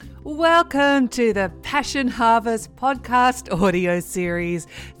Welcome to the Passion Harvest podcast audio series.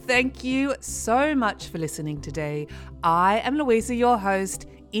 Thank you so much for listening today. I am Louisa, your host,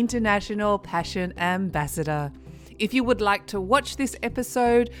 International Passion Ambassador. If you would like to watch this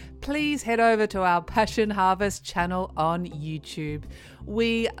episode, please head over to our Passion Harvest channel on YouTube.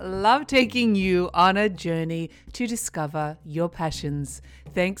 We love taking you on a journey to discover your passions.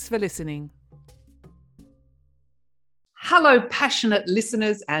 Thanks for listening. Hello, passionate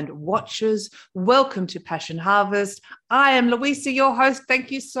listeners and watchers. Welcome to Passion Harvest. I am Louisa, your host.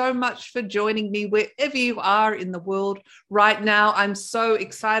 Thank you so much for joining me wherever you are in the world right now. I'm so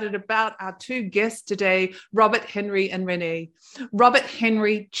excited about our two guests today, Robert Henry and Renee. Robert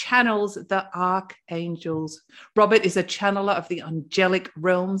Henry channels the archangels. Robert is a channeler of the angelic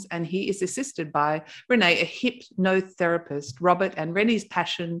realms, and he is assisted by Renee, a hypnotherapist. Robert and Renee's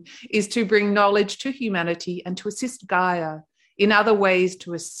passion is to bring knowledge to humanity and to assist Gaia in other ways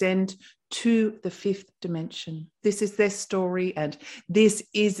to ascend to the fifth dimension. This is their story and this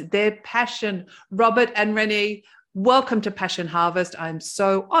is their passion. Robert and Renee, welcome to Passion Harvest. I'm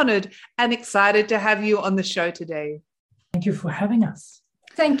so honored and excited to have you on the show today. Thank you for having us.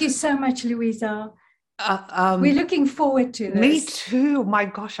 Thank you so much, Louisa. We're looking forward to this. Me too. My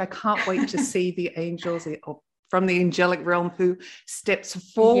gosh, I can't wait to see the angels from the angelic realm who steps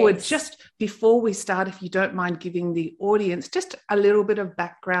forward. Yes. Just before we start, if you don't mind giving the audience just a little bit of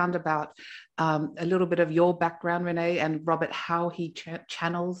background about a little bit of your background, Renee, and Robert, how he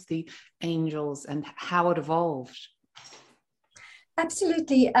channels the angels and how it evolved.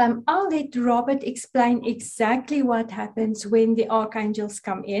 Absolutely. I'll let Robert explain exactly what happens when the archangels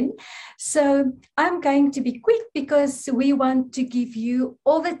come in. So I'm going to be quick because we want to give you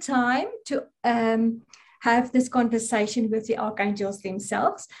all the time to have this conversation with the archangels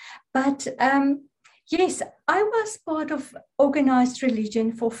themselves. But yes, I was part of organized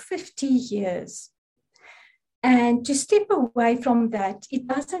religion for 50 years. And to step away from that, it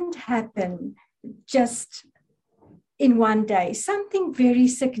doesn't happen just in one day. Something very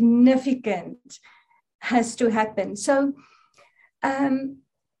significant has to happen. So,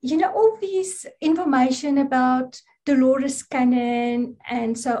 all this information about Dolores Cannon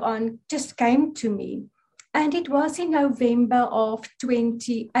and so on just came to me. And it was in November of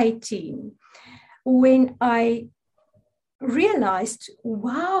 2018 when I realized,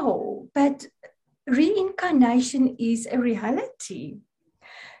 wow, but reincarnation is a reality.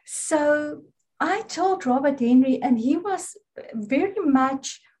 So I told Robert Henry, and he was very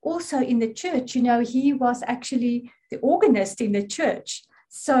much also in the church. He was actually the organist in the church.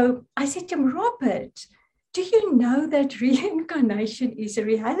 So I said to him, Robert, do you know that reincarnation is a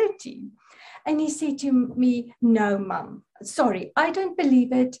reality? And he said to me, no, Mum, sorry, I don't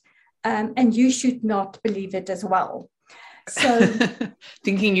believe it. And you should not believe it as well. So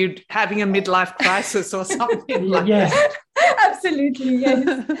thinking you're having a midlife crisis or something like yes. that. Absolutely,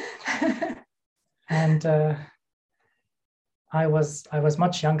 yes. And I was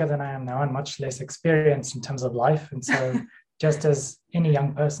much younger than I am now and much less experienced in terms of life. And so just as any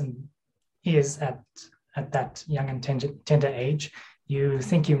young person is at that young and tender age, you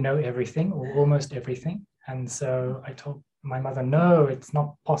think you know everything or almost everything. And so I told my mother, no, it's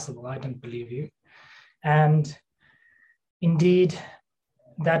not possible. I don't believe you. And indeed,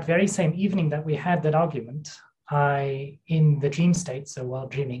 that very same evening that we had that argument, in the dream state, so while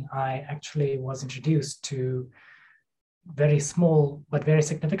dreaming, I actually was introduced to very small but very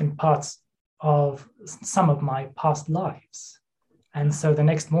significant parts of some of my past lives. And so the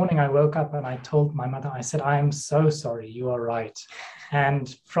next morning I woke up and I told my mother, I said, I am so sorry, you are right.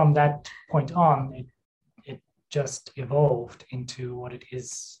 And from that point on, it just evolved into what it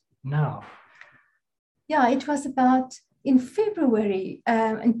is now. Yeah, it was about in February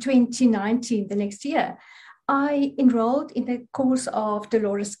in 2019, the next year, I enrolled in the course of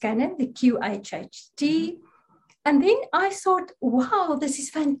Dolores Cannon, the QHHT. And then I thought, wow, this is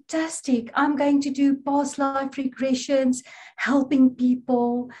fantastic. I'm going to do past life regressions, helping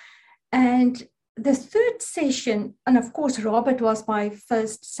people. And the third session, and of course, Robert was my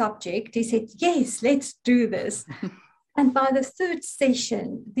first subject. He said, yes, let's do this. And by the third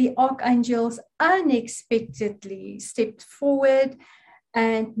session, the archangels unexpectedly stepped forward.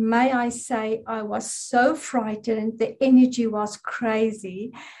 And may I say, I was so frightened. The energy was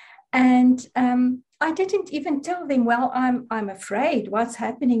crazy. And I didn't even tell them, well, I'm afraid, what's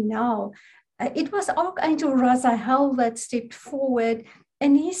happening now? It was Archangel Raziel that stepped forward,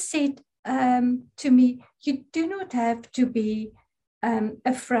 and he said to me, you do not have to be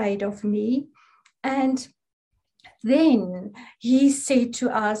afraid of me. And then he said to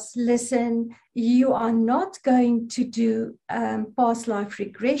us, listen, you are not going to do past life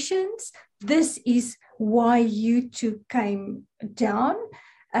regressions. This is why you two came down.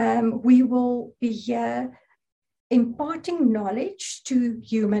 We will be here imparting knowledge to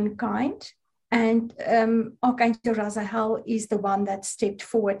humankind. And Archangel Raziel is the one that stepped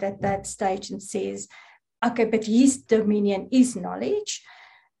forward at that stage and says, okay, but his dominion is knowledge.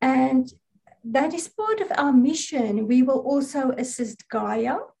 And that is part of our mission. We will also assist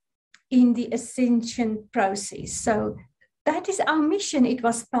Gaia in the ascension process. So that is our mission. It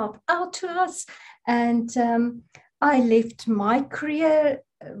was spelled out to us. And I left my career,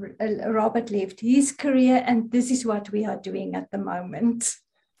 Robert left his career, and this is what we are doing at the moment.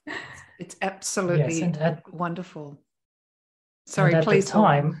 It's absolutely wonderful. Sorry, at please.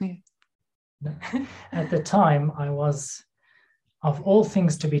 At the time, I was, of all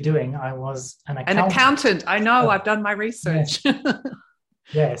things to be doing, I was an accountant. An accountant. I know. I've done my research.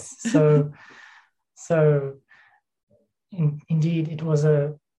 Yes. So indeed, it was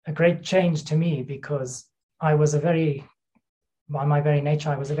a great change to me, because I was by my very nature,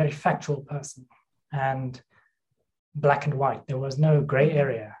 I was a very factual person, and black and white. There was no gray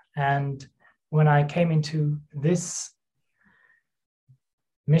area. And when I came into this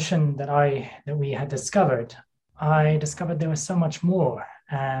mission that we had discovered, I discovered there was so much more,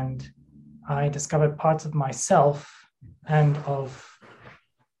 and I discovered parts of myself and of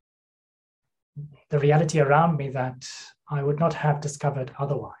the reality around me that I would not have discovered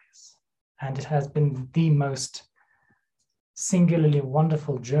otherwise. And it has been the most singularly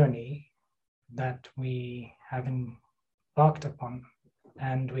wonderful journey that we have embarked upon,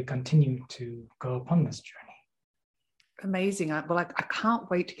 and we continue to go upon this journey. Amazing. Well, I can't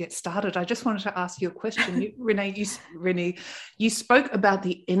wait to get started. I just wanted to ask you a question. Renee, you spoke about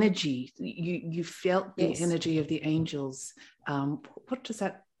the energy. You felt the energy of the angels. What does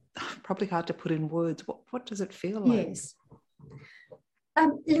that, probably hard to put in words, what does it feel like? Yes.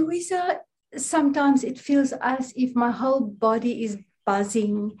 Louisa, sometimes it feels as if my whole body is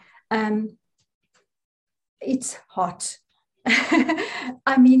buzzing. It's hot.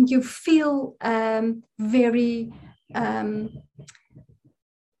 I mean, you feel very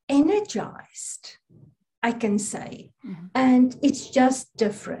energized, I can say. Mm-hmm. And it's just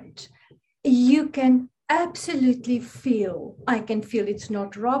different. You can absolutely feel, I can feel it's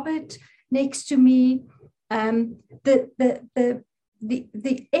not Robert next to me. The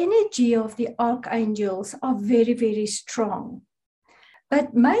energy of the archangels are very, very strong.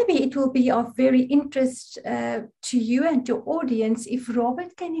 But maybe it will be of very interest to you and your audience if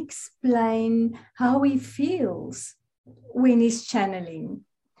Robert can explain how he feels when he's channeling.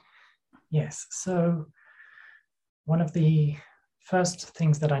 Yes. So one of the first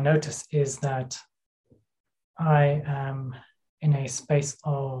things that I notice is that I am in a space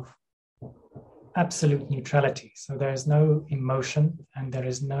of absolute neutrality. So there is no emotion and there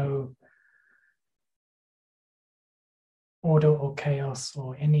is no order or chaos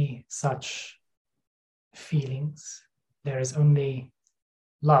or any such feelings. There is only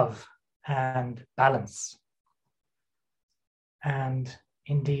love and balance. And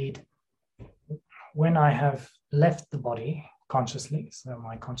indeed, when I have left the body consciously, so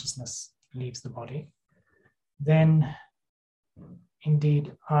my consciousness leaves the body, then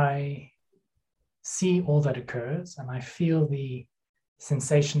indeed I see all that occurs and I feel the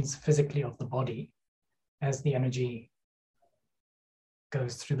sensations physically of the body as the energy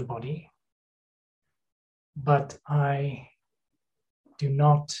goes through the body. But I do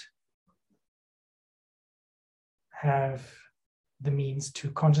not have the means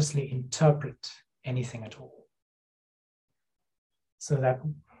to consciously interpret anything at all. So that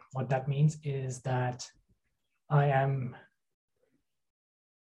what that means is that I am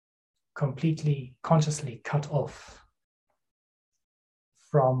completely consciously cut off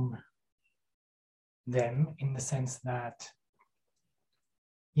from them, in the sense that,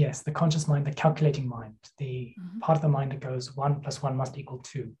 yes, the conscious mind, the calculating mind, the part of the mind that goes 1 + 1 must equal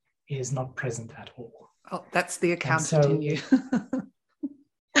 2 is not present at all. Oh, that's the accountant in you.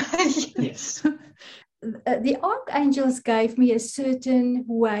 Yes. The archangels gave me a certain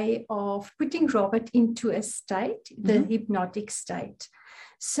way of putting Robert into a state, the hypnotic state,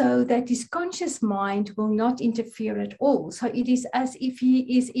 so that his conscious mind will not interfere at all. So it is as if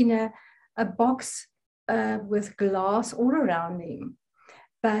he is in a box with glass all around him,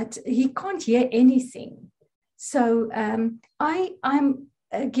 but he can't hear anything. So I'm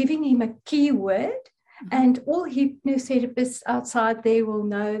giving him a keyword, and all hypnotherapists outside there will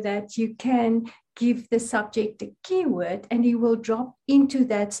know that you can give the subject a keyword and he will drop into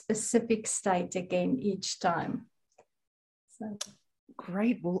that specific state again each time. So.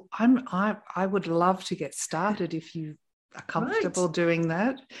 Great. Well, I would love to get started if you are comfortable doing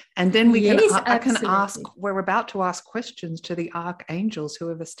that, and then I can ask. We're about to ask questions to the archangels,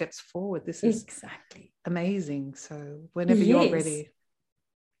 whoever steps forward. This is amazing. So whenever you're ready.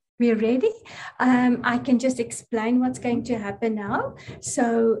 We're ready. I can just explain what's going to happen now.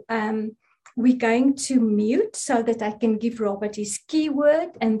 So we're going to mute so that I can give Robert his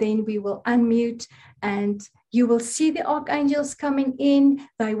keyword, and then we will unmute, and you will see the archangels coming in.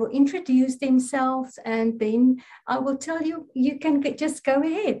 They will introduce themselves, and then I will tell you, you can just go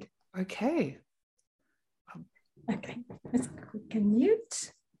ahead. Okay. Okay, we can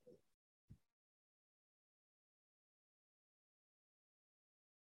mute.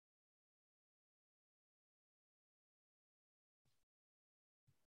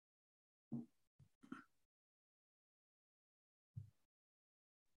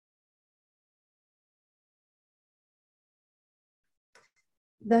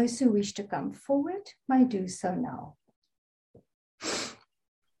 Those who wish to come forward may do so now.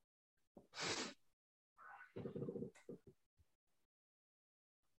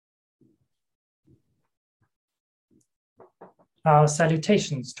 Our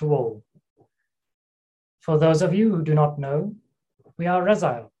salutations to all. For those of you who do not know, we are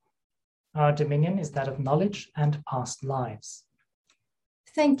Raziel. Our dominion is that of knowledge and past lives.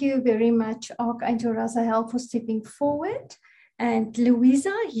 Thank you very much, Archangel Raziel, for stepping forward. And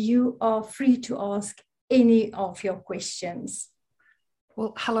Louisa, you are free to ask any of your questions.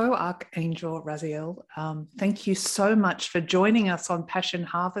 Well, hello, Archangel Raziel. Thank you so much for joining us on Passion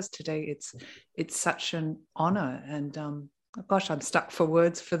Harvest today. It's such an honor, and gosh, I'm stuck for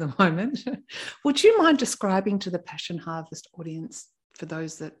words for the moment. Would you mind describing to the Passion Harvest audience, for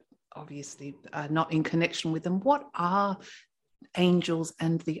those that obviously are not in connection with them, what are angels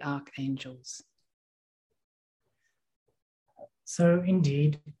and the archangels? So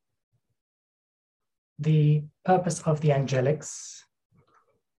indeed, the purpose of the angelics,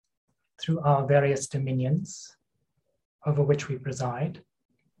 through our various dominions over which we preside.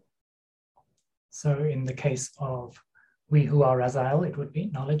 So in the case of we who are Raziel, it would be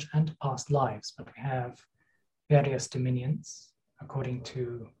knowledge and past lives, but we have various dominions according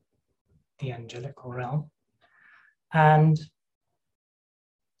to the angelical realm. And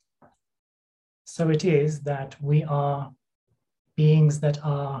so it is that we are beings that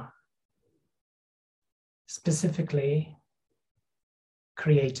are specifically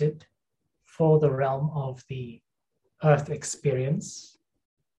created for the realm of the earth experience,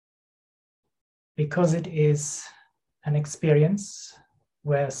 because it is an experience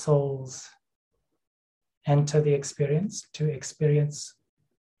where souls enter the experience to experience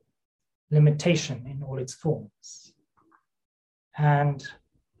limitation in all its forms. And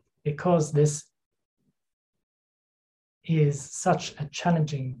because this is such a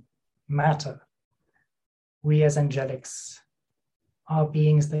challenging matter, we as angelics are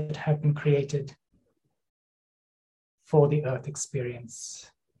beings that have been created for the earth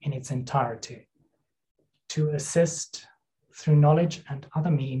experience in its entirety, to assist through knowledge and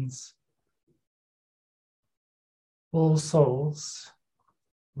other means all souls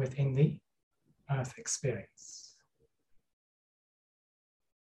within the earth experience.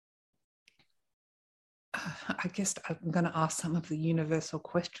 I guess I'm going to ask some of the universal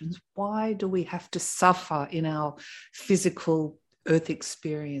questions. Why do we have to suffer in our physical earth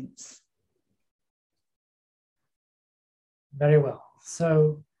experience? Very well.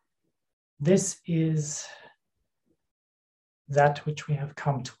 So this is that which we have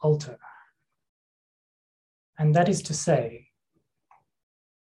come to alter. And that is to say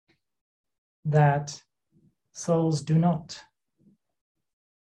that souls do not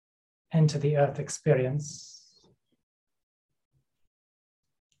enter the earth experience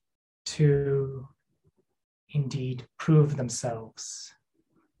to indeed prove themselves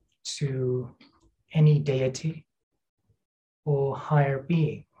to any deity or higher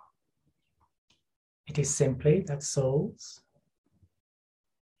being. It is simply that souls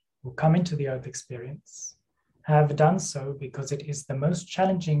who come into the earth experience have done so because it is the most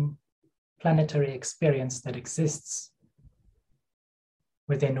challenging planetary experience that exists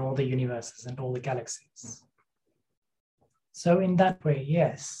within all the universes and all the galaxies. So in that way,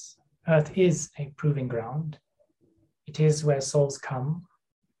 yes, Earth is a proving ground. It is where souls come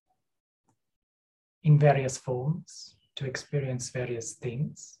in various forms to experience various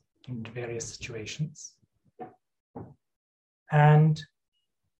things in various situations. And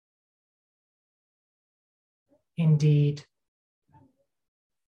indeed,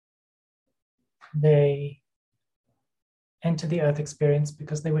 they enter the earth experience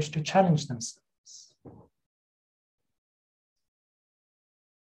because they wish to challenge themselves.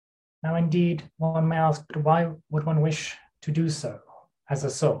 Now, indeed, one may ask, but why would one wish to do so as a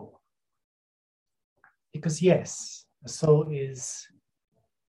soul? Because yes, a soul is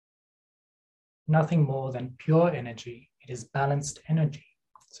nothing more than pure energy. It is balanced energy.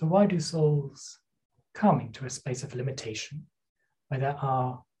 So why do souls come into a space of limitation where there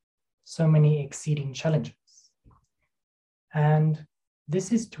are so many exceeding challenges? And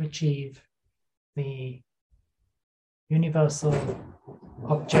this is to achieve the universal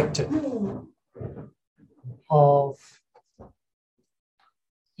objective of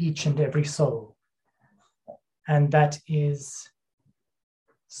each and every soul, and that is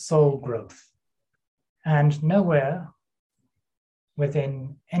soul growth. And nowhere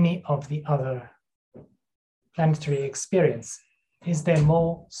within any of the other planetary experience is there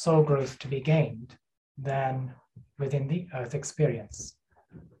more soul growth to be gained than within the Earth experience.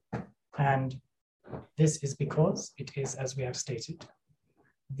 And this is because it is, as we have stated,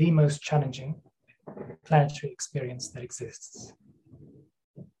 the most challenging planetary experience that exists.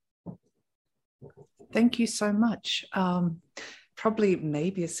 Thank you so much. Probably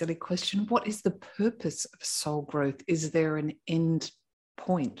maybe a silly question. What is the purpose of soul growth? Is there an end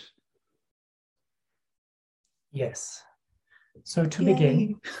point? Yes. So to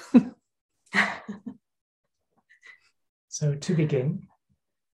Yay. begin,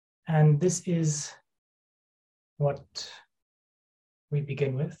 and this is what we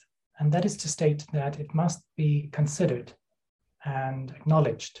begin with, and that is to state that it must be considered and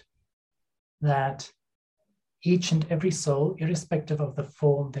acknowledged that each and every soul, irrespective of the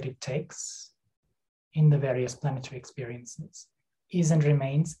form that it takes in the various planetary experiences, is and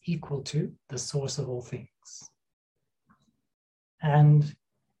remains equal to the source of all things. And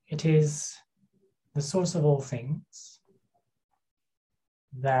it is the source of all things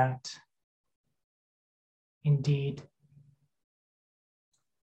that indeed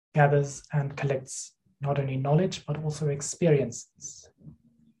gathers and collects not only knowledge, but also experiences.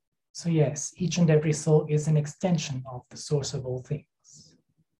 So yes, each and every soul is an extension of the source of all things.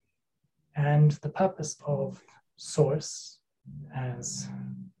 And the purpose of source, as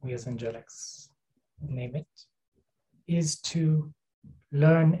we as angelics name it, is to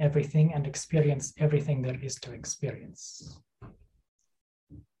learn everything and experience everything there is to experience.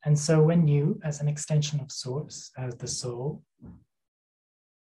 And so when you, as an extension of source, as the soul,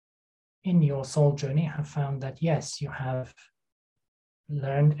 in your soul journey have found that yes, you have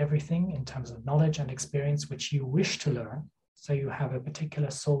learned everything in terms of knowledge and experience which you wish to learn. So you have a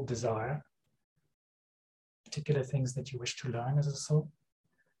particular soul desire, particular things that you wish to learn as a soul.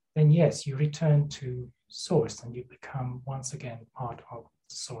 Then yes, you return to source and you become once again part of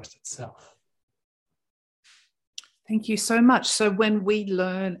the source itself. Thank you so much. So when we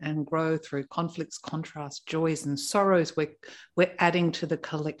learn and grow through conflicts, contrasts, joys, and sorrows, we're adding to the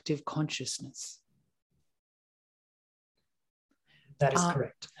collective consciousness. That is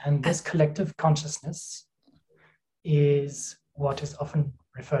correct. And this collective consciousness is what is often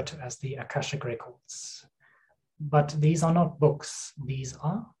referred to as the Akashic records. But these are not books. These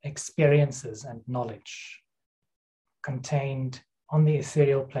are experiences and knowledge contained on the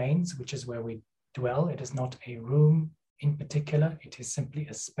ethereal planes, which is where we dwell. It is not a room in particular. It is simply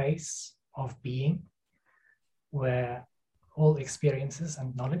a space of being where all experiences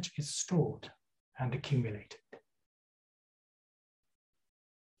and knowledge is stored and accumulated.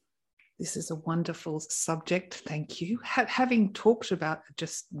 This is a wonderful subject. Thank you. Having talked about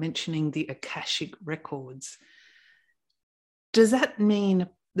just mentioning the Akashic records, does that mean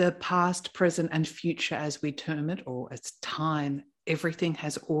the past, present, and future, as we term it, or as time, everything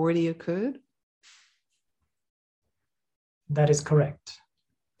has already occurred? That is correct.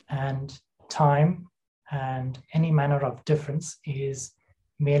 And time and any manner of difference is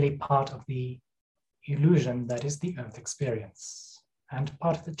merely part of the illusion that is the Earth experience, and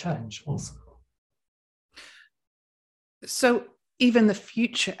part of the challenge also. So even the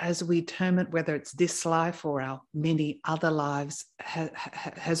future, as we term it, whether it's this life or our many other lives,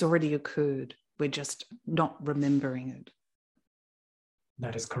 has already occurred. We're just not remembering it.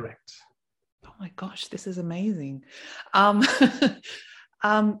 That is correct. Oh my gosh, this is amazing. Oh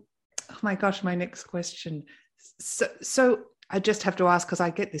my gosh, my next question. So I just have to ask, because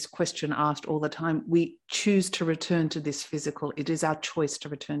I get this question asked all the time. We choose to return to this physical. It is our choice to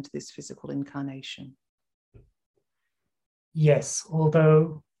return to this physical incarnation. Yes,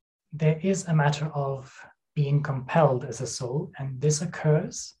 although there is a matter of being compelled as a soul, and this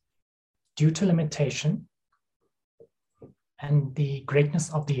occurs due to limitation and the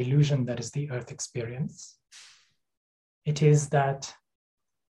greatness of the illusion that is the Earth experience. It is that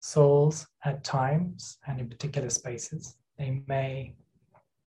souls at times, and in particular spaces, they may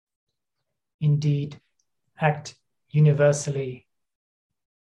indeed act universally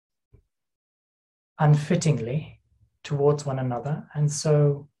unfittingly towards one another. And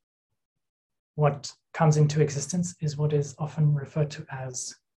so what comes into existence is what is often referred to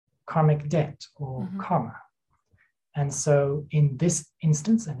as karmic debt or karma. And so in this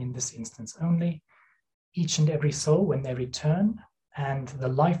instance, and in this instance only, each and every soul, when they return and the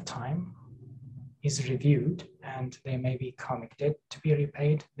lifetime is reviewed and there may be karmic debt to be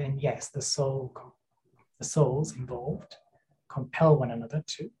repaid, then yes, the souls involved compel one another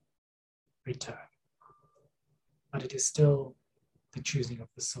to return. But it is still the choosing of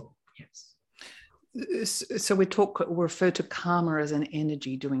the soul, yes. So we refer to karma as an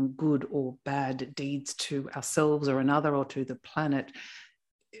energy doing good or bad deeds to ourselves or another or to the planet.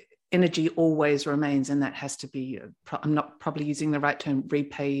 Energy always remains, and that has to be, I'm not probably using the right term,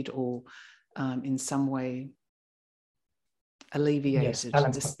 repaid or in some way alleviated. Yes,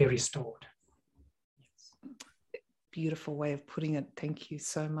 balance must be restored. Beautiful way of putting it. Thank you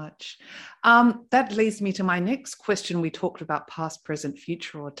so much. That leads me to my next question. We talked about past, present,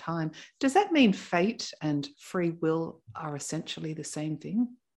 future, or time. Does that mean fate and free will are essentially the same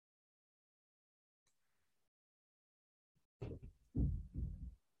thing?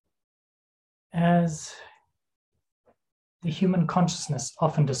 As the human consciousness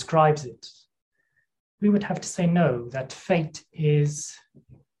often describes it, we would have to say no, that fate is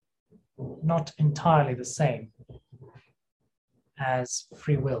not entirely the same as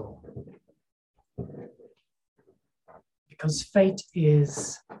free will. Because fate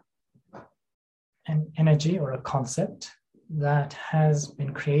is an energy or a concept that has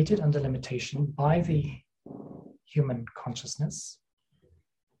been created under limitation by the human consciousness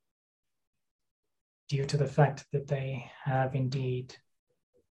due to the fact that they have indeed,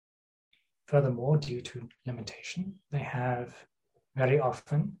 furthermore, due to limitation, they have very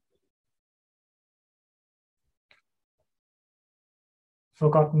often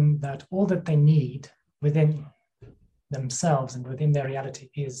forgotten that all that they need within themselves and within their reality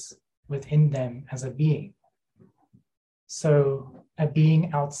is within them as a being. So a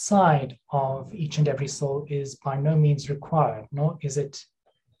being outside of each and every soul is by no means required, nor is it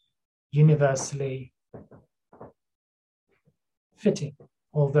universally fitting,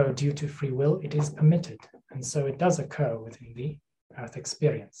 although due to free will it is permitted. And so it does occur within the earth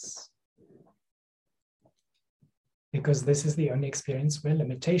experience. Because this is the only experience where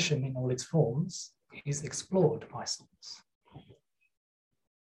limitation in all its forms is explored by souls.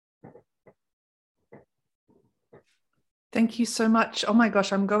 Thank you so much. Oh my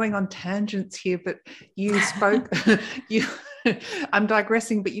gosh, I'm going on tangents here, but you spoke, I'm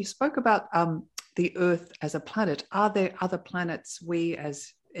digressing, but you spoke about the Earth as a planet. Are there other planets we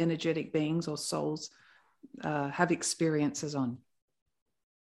as energetic beings or souls have experiences on?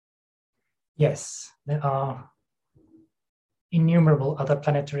 Yes, there are innumerable other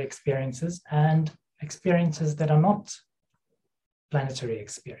planetary experiences and experiences that are not planetary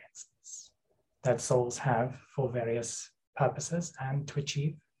experiences that souls have for various purposes and to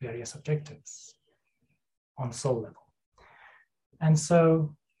achieve various objectives on soul level. And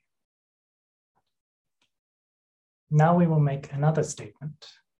so now we will make another statement.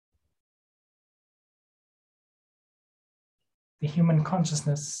 The human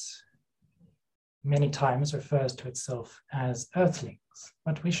consciousness many times refers to itself as earthlings,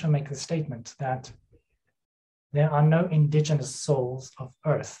 but we shall make the statement that there are no indigenous souls of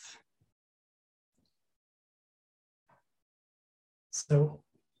Earth. So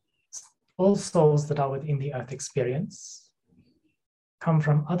all souls that are within the Earth experience come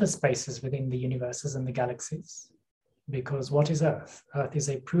from other spaces within the universes and the galaxies, because what is Earth? Earth is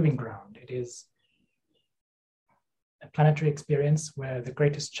a proving ground. It is a planetary experience where the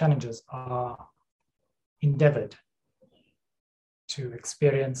greatest challenges are endeavored to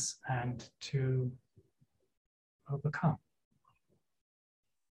experience and to overcome.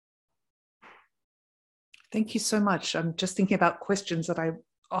 Thank you so much. I'm just thinking about questions that I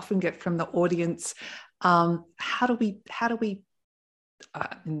often get from the audience. How do we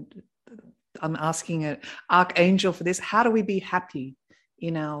I'm asking an archangel for this. How do we be happy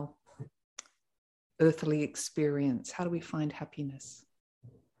in our earthly experience? How do we find happiness?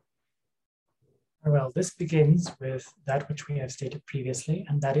 Well, this begins with that which we have stated previously,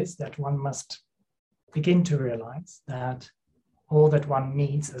 and that is that one must begin to realize that all that one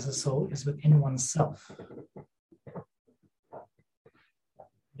needs as a soul is within oneself.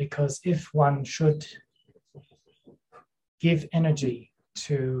 Because if one should give energy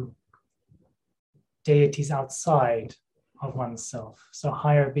to deities outside of oneself, so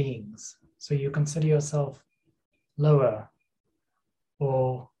higher beings, so you consider yourself lower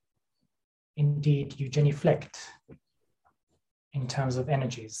or indeed you genuflect in terms of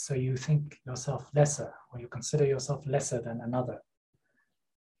energies. So you think yourself lesser, or you consider yourself lesser than another.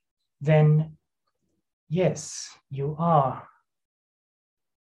 Then, yes, you are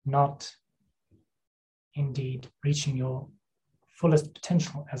not indeed reaching your fullest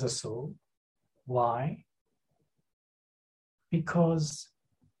potential as a soul. Why? Because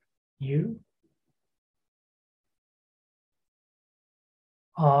you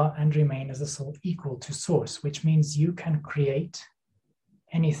are and remain as a soul equal to source, which means you can create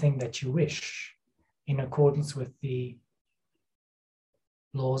anything that you wish in accordance with the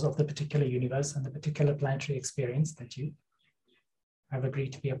laws of the particular universe and the particular planetary experience that you have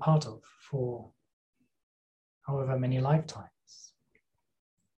agreed to be a part of for however many lifetimes.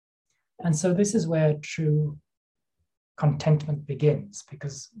 And so this is where true contentment begins,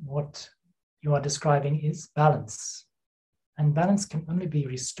 because what you are describing is balance. And balance can only be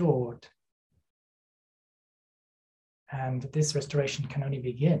restored, and this restoration can only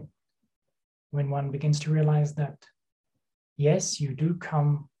begin when one begins to realize that, yes, you do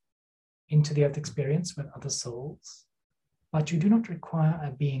come into the earth experience with other souls, but you do not require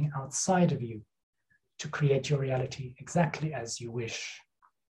a being outside of you to create your reality exactly as you wish.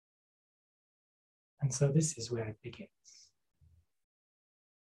 And so this is where it begins.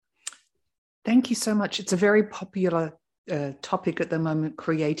 Thank you so much. It's a very popular topic at the moment,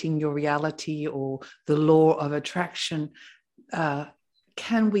 creating your reality or the law of attraction.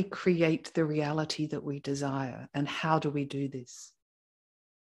 Can we create the reality that we desire? And how do we do this?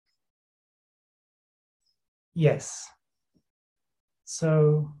 Yes.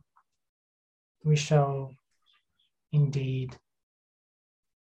 So we shall indeed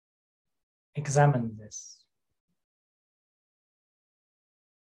examine this.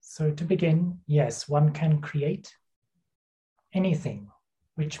 So to begin, yes, one can create anything,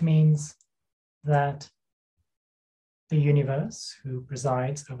 which means that the universe, who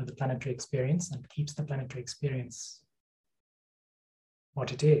presides over the planetary experience and keeps the planetary experience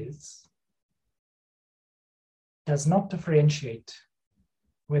what it is, does not differentiate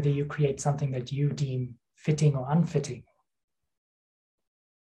whether you create something that you deem fitting or unfitting.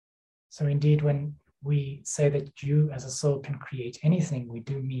 So indeed, when we say that you as a soul can create anything, we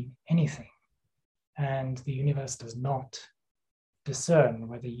do mean anything. And the universe does not discern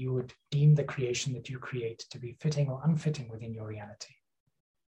whether you would deem the creation that you create to be fitting or unfitting within your reality.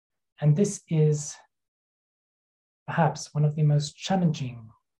 And this is perhaps one of the most challenging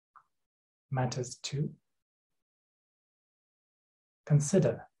matters to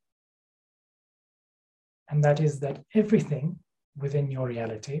consider. And that is that everything within your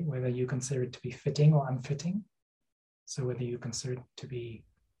reality, whether you consider it to be fitting or unfitting, so whether you consider it to be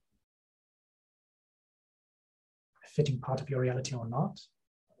a fitting part of your reality or not,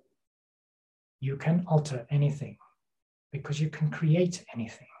 you can alter anything because you can create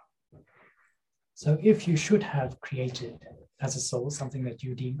anything. So if you should have created as a soul something that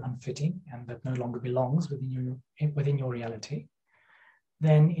you deem unfitting and that no longer belongs within your reality,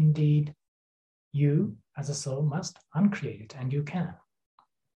 then indeed you as a soul must uncreate it, and you can.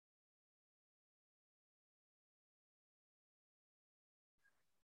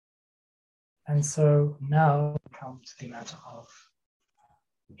 And so now we come to the matter of,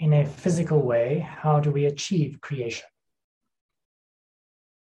 in a physical way, how do we achieve creation?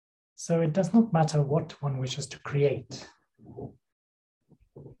 So it does not matter what one wishes to create,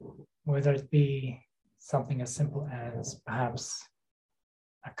 whether it be something as simple as perhaps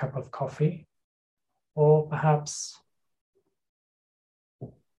a cup of coffee, or perhaps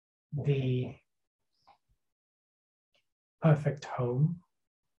the perfect home,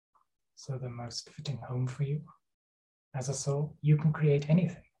 so the most fitting home for you as a soul. You can create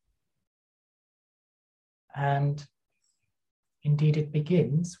anything. And indeed, it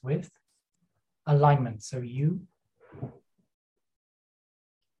begins with alignment. So you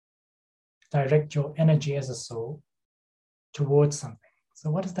direct your energy as a soul towards something. So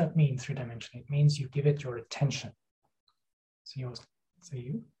what does that mean three-dimensionally? It means you give it your attention. So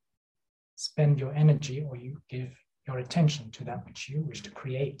you spend your energy, or you give your attention to that which you wish to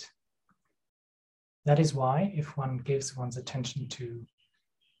create. That is why if one gives one's attention to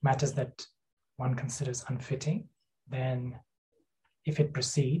matters that one considers unfitting, then if it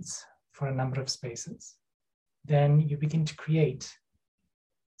proceeds for a number of spaces, then you begin to create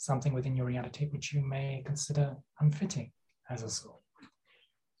something within your reality which you may consider unfitting as a soul.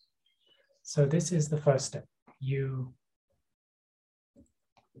 So this is the first step. You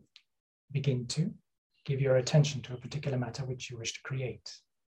begin to give your attention to a particular matter which you wish to create,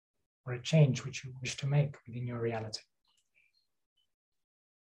 or a change which you wish to make within your reality.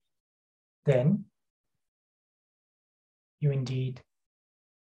 then you indeed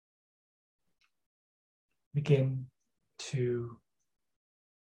begin to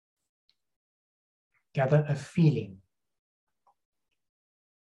gather a feeling.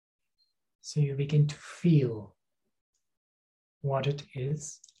 So you begin to feel what it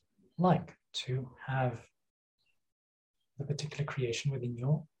is like to have the particular creation within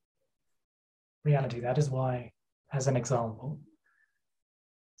your reality. That is why, as an example,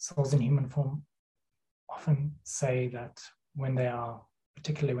 souls in human form often say that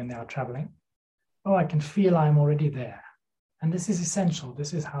particularly when they are traveling, oh, I can feel I'm already there. And this is essential.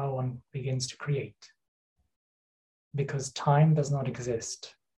 This is how one begins to create. Because time does not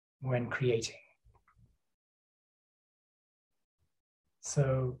exist when creating.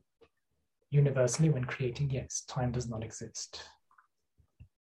 So universally, when creating, yes, time does not exist.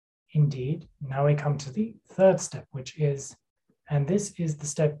 Indeed, now we come to the third step, which is, and this is the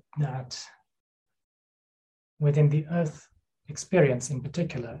step that within the earth experience in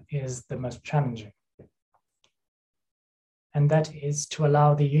particular is the most challenging. And that is to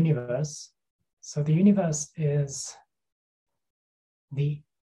allow the universe. So the universe is the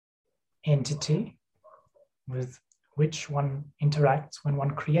entity with which one interacts when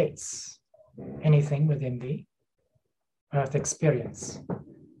one creates anything within the earth experience.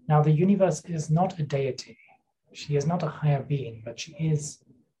 Now, the universe is not a deity. She is not a higher being, but she is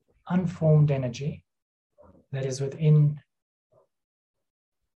unformed energy that is within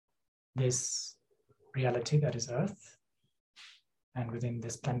this reality that is Earth and within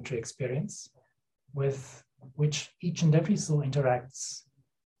this planetary experience, with which each and every soul interacts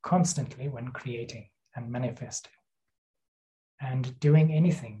constantly when creating and manifesting and doing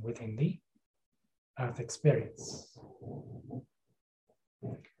anything within the Earth experience.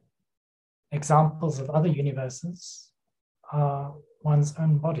 Examples of other universes are one's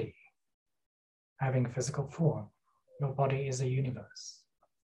own body having physical form. Your body is a universe.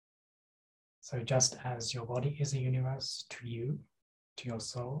 So just as your body is a universe to you, to your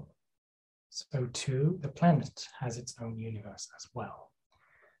soul, so too the planet has its own universe as well.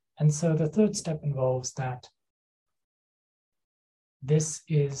 And so the third step involves that this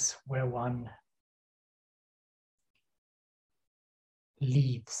is where one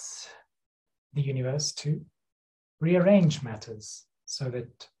leaves the universe to rearrange matters so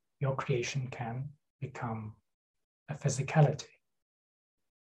that your creation can become a physicality.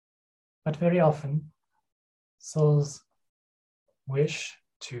 But very often, souls wish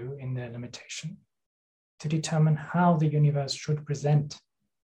to, in their limitation, to determine how the universe should present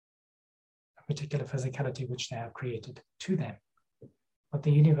a particular physicality which they have created to them. But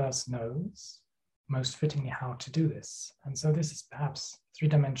the universe knows most fittingly how to do this. And so this is perhaps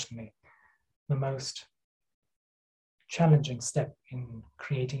three-dimensionally the most challenging step in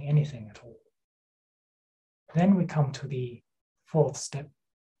creating anything at all. Then we come to the fourth step,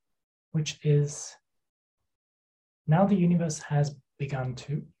 which is now the universe has begun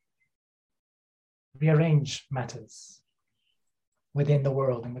to rearrange matters within the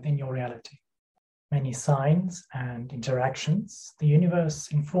world and within your reality. Many signs and interactions, the universe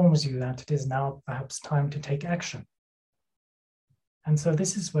informs you that it is now perhaps time to take action. And so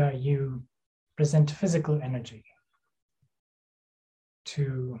this is where you present physical energy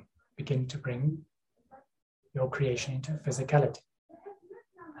to begin to bring your creation into physicality.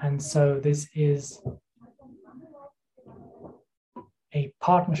 And so this is a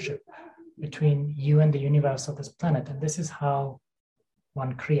partnership between you and the universe of this planet. And this is how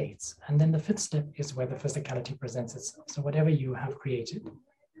one creates. And then the fifth step is where the physicality presents itself. So whatever you have created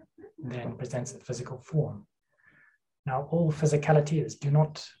then presents a physical form. Now, all physicalities do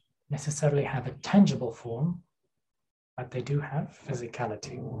not necessarily have a tangible form, but they do have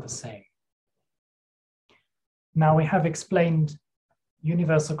physicality all the same. Now, we have explained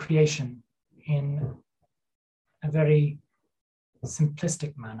universal creation in a very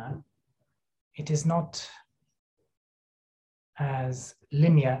simplistic manner. It is not as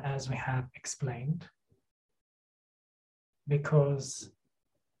linear as we have explained, because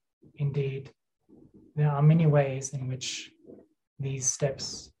indeed there are many ways in which these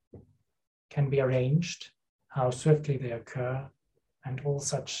steps can be arranged, how swiftly they occur, and all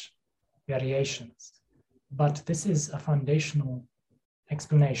such variations. But this is a foundational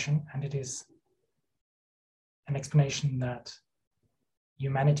explanation, and it is an explanation that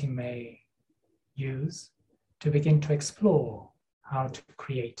humanity may use to begin to explore how to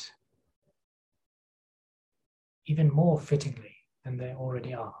create even more fittingly than they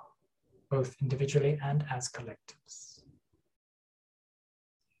already are, both individually and as collectives.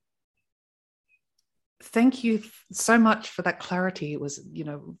 Thank you so much for that clarity. It was,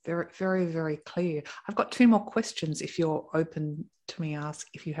 very, very, very clear. I've got two more questions if you're open to me ask,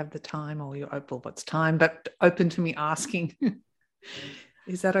 if you have the time, or you're open, what's time, but open to me asking.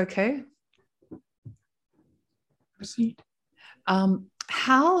 Is that okay? Proceed.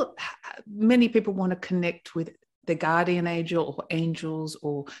 How many people want to connect with the guardian angel or angels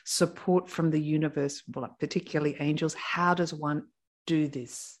or support from the universe, well, particularly angels? How does one do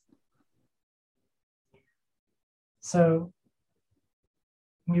this? So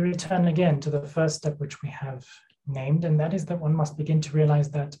we return again to the first step, which we have named, and that is that one must begin to realize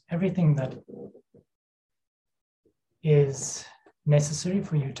that everything that is necessary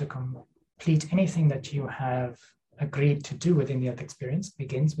for you to complete anything that you have agreed to do within the earth experience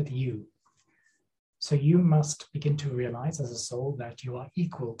begins with you. So you must begin to realize as a soul that you are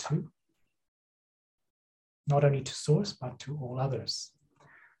equal to, not only to source, but to all others.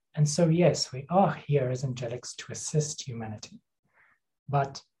 And so, yes, we are here as angelics to assist humanity,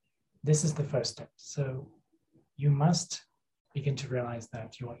 but this is the first step. So you must begin to realize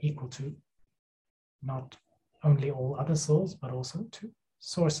that you are equal to not only all other souls, but also to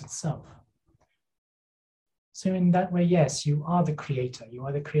source itself. So in that way, yes, you are the creator. You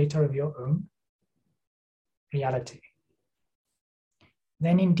are the creator of your own reality.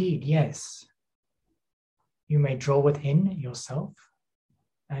 Then indeed, yes, you may draw within yourself,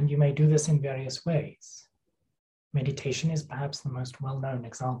 and you may do this in various ways. Meditation is perhaps the most well-known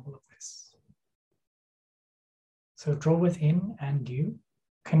example of this. So draw within and you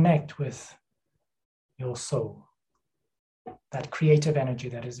connect with your soul, that creative energy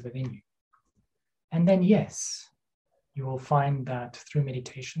that is within you. And then, yes, you will find that through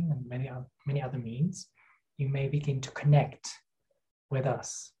meditation and many other means, you may begin to connect with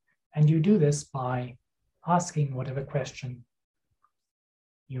us. And you do this by asking whatever question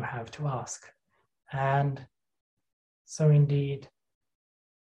you have to ask. And so indeed,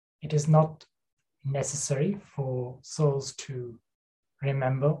 it is not necessary for souls to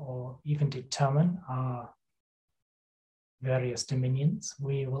remember or even determine our various dominions.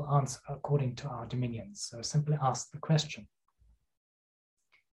 We will answer according to our dominions. So simply ask the question.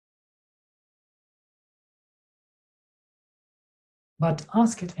 But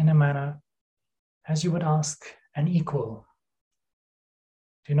ask it in a manner as you would ask an equal.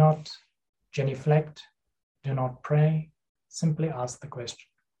 Do not genuflect, do not pray, simply ask the question.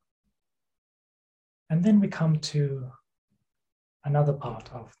 And then we come to another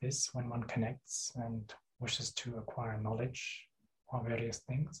part of this when one connects and wishes to acquire knowledge on various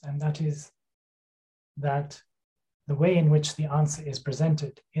things, and that is that the way in which the answer is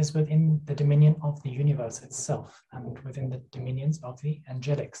presented is within the dominion of the universe itself and within the dominions of the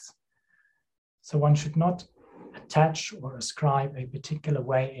angelics. So one should not attach or ascribe a particular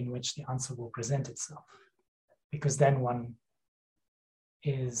way in which the answer will present itself, because then one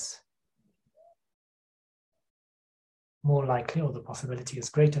is more likely, or the possibility is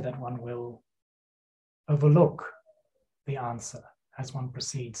greater, that one will overlook the answer as one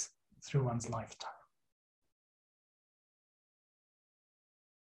proceeds through one's lifetime.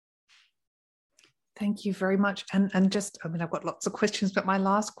 Thank you very much. And just, I've got lots of questions, but my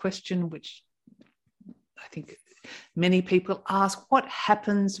last question, which I think many people ask, what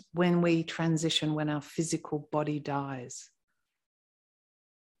happens when we transition, when our physical body dies?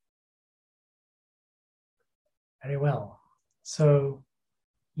 Very well. So,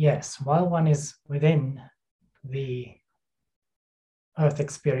 yes, while one is within the earth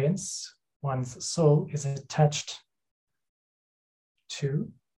experience, one's soul is attached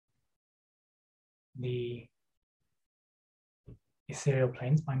to the ethereal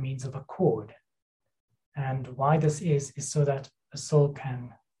planes by means of a cord. And why this is so that a soul can,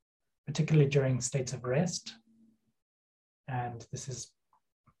 particularly during states of rest, and this is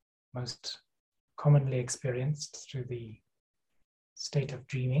most commonly experienced through the state of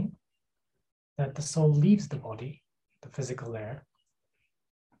dreaming, that the soul leaves the body, the physical layer,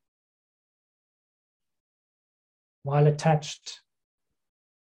 while attached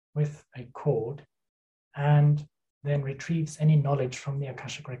with a cord, and then retrieves any knowledge from the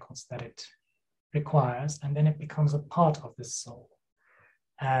Akashic records that it requires, and then it becomes a part of this soul.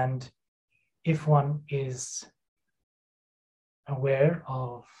 And if one is aware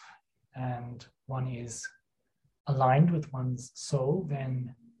of and one is aligned with one's soul,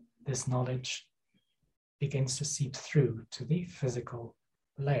 then this knowledge begins to seep through to the physical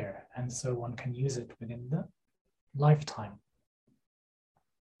layer, and so one can use it within the lifetime.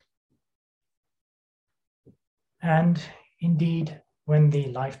 And indeed, when the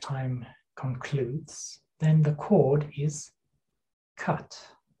lifetime concludes, then the cord is cut.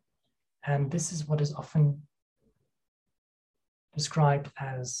 And this is what is often described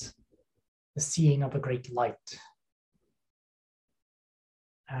as the seeing of a great light.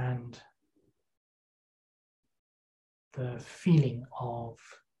 And the feeling of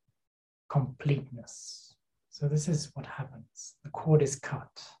completeness. So this is what happens. The cord is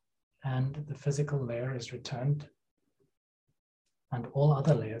cut and the physical layer is returned, and all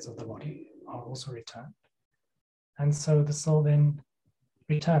other layers of the body are also returned. And so the soul then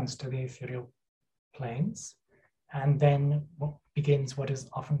returns to the ethereal planes, and then begins what is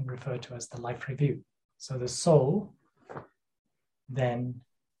often referred to as the life review. So the soul then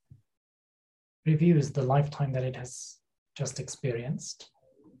reviews the lifetime that it has just experienced,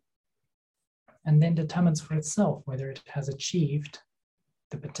 and then determines for itself whether it has achieved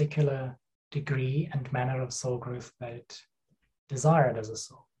the particular degree and manner of soul growth that it desired as a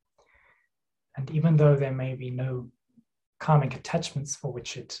soul. And even though there may be no karmic attachments for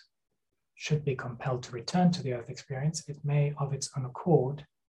which it should be compelled to return to the earth experience, it may of its own accord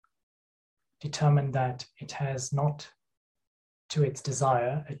determine that it has not, to its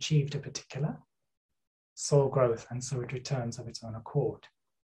desire, achieved a particular soul growth, and so it returns of its own accord.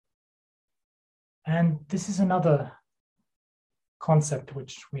 And this is another concept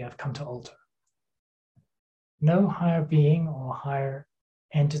which we have come to alter. No higher being or higher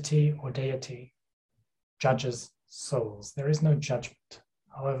entity or deity judges souls. There is no judgment.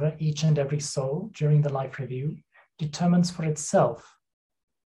 However, each and every soul during the life review determines for itself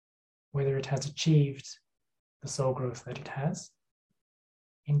whether it has achieved the soul growth that it has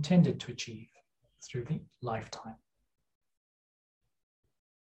intended to achieve through the lifetime.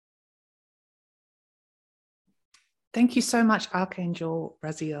 Thank you so much, Archangel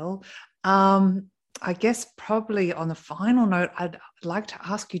Raziel. I guess probably on the final note, I'd like to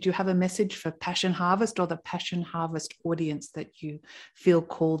ask you, do you have a message for Passion Harvest or the Passion Harvest audience that you feel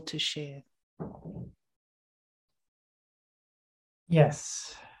called to share?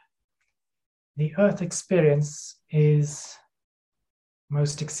 Yes. The earth experience is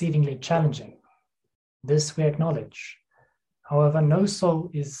most exceedingly challenging. This we acknowledge. However, no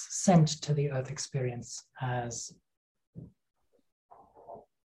soul is sent to the earth experience as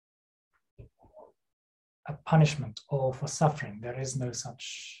a punishment or for suffering. There is no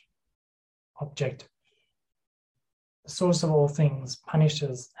such objective. The source of all things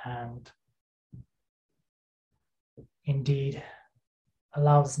punishes and indeed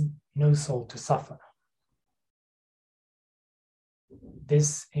allows no soul to suffer.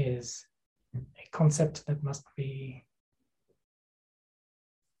 This is a concept that must be,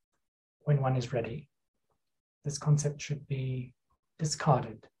 when one is ready, this concept should be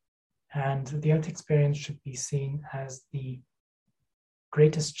discarded, and the earth experience should be seen as the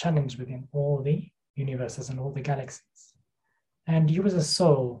greatest challenge within all the universes and all the galaxies. And you as a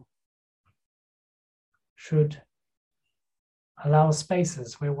soul should allow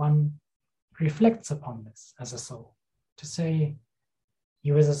spaces where one reflects upon this as a soul, to say,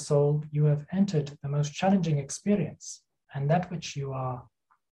 you as a soul, you have entered the most challenging experience, and that which you are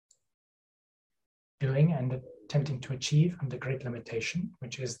doing and attempting to achieve under great limitation,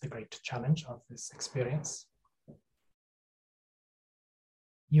 which is the great challenge of this experience,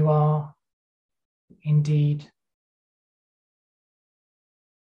 you are indeed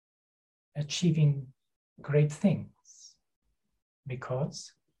achieving great things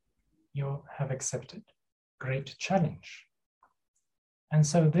because you have accepted great challenge. And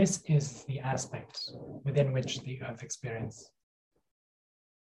so this is the aspect within which the earth experience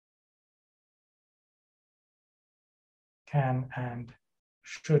can and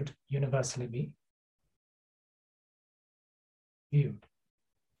should universally be viewed.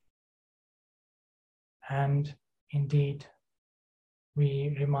 And indeed,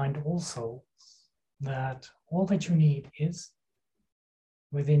 we remind all souls that all that you need is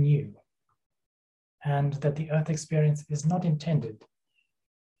within you, and that the earth experience is not intended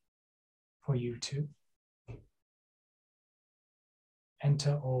for you to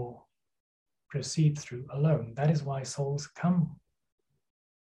enter or proceed through alone. That is why souls come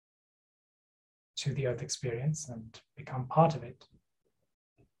to the earth experience and become part of it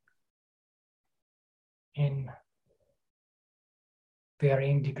in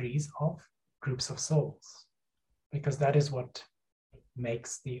varying degrees of groups of souls, because that is what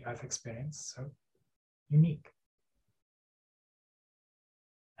makes the earth experience so unique.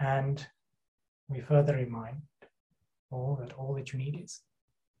 And we further remind all that you need is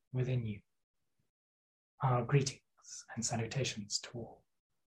within you. Our greetings and salutations to all.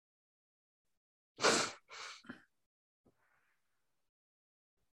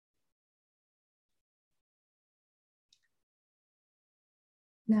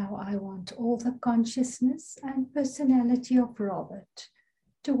 Now I want all the consciousness and personality of Robert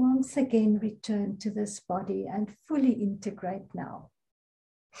to once again return to this body and fully integrate now.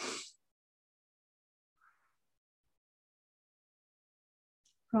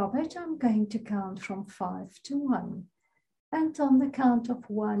 Robert, I'm going to count from 5 to 1. And on the count of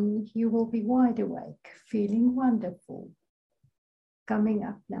 1, you will be wide awake, feeling wonderful. Coming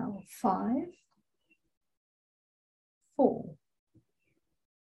up now, 5, 4,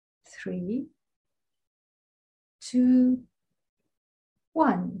 3, 2,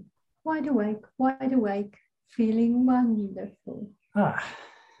 1. Wide awake, feeling wonderful.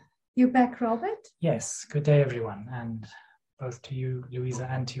 You back, Robert? Yes, good day, everyone. And both to you, Louisa,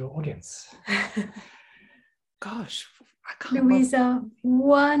 and to your audience. Gosh, I can't. Louisa,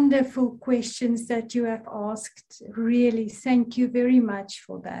 wonderful questions that you have asked. Really, thank you very much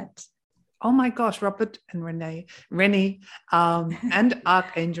for that. Oh my gosh, Robert and Rennie, and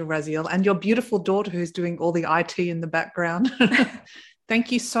Archangel Raziel, and your beautiful daughter who's doing all the IT in the background.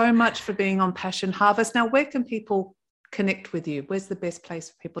 Thank you so much for being on Passion Harvest. Now, where can people connect with you? Where's the best place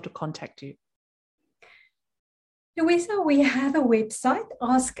for people to contact you? Louisa, we have a website,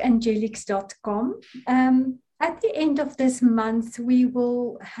 askangelics.com. At the end of this month, we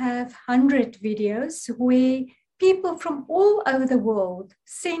will have 100 videos where people from all over the world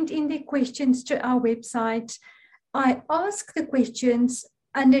send in their questions to our website. I ask the questions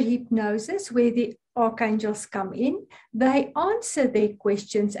under hypnosis where the archangels come in. They answer their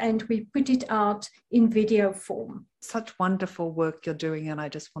questions and we put it out in video form. Such wonderful work you're doing, and I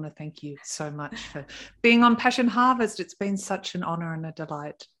just want to thank you so much for being on Passion Harvest. It's been such an honor and a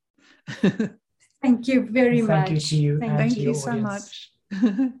delight. Thank you very much. Thank you to you. Thank you so much.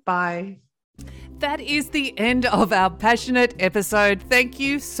 Bye. That is the end of our passionate episode. Thank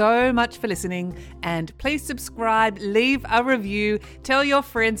you so much for listening, and please subscribe, leave a review, tell your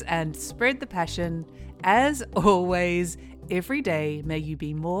friends, and spread the passion. As always, every day may you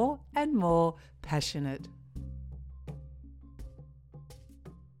be more and more passionate.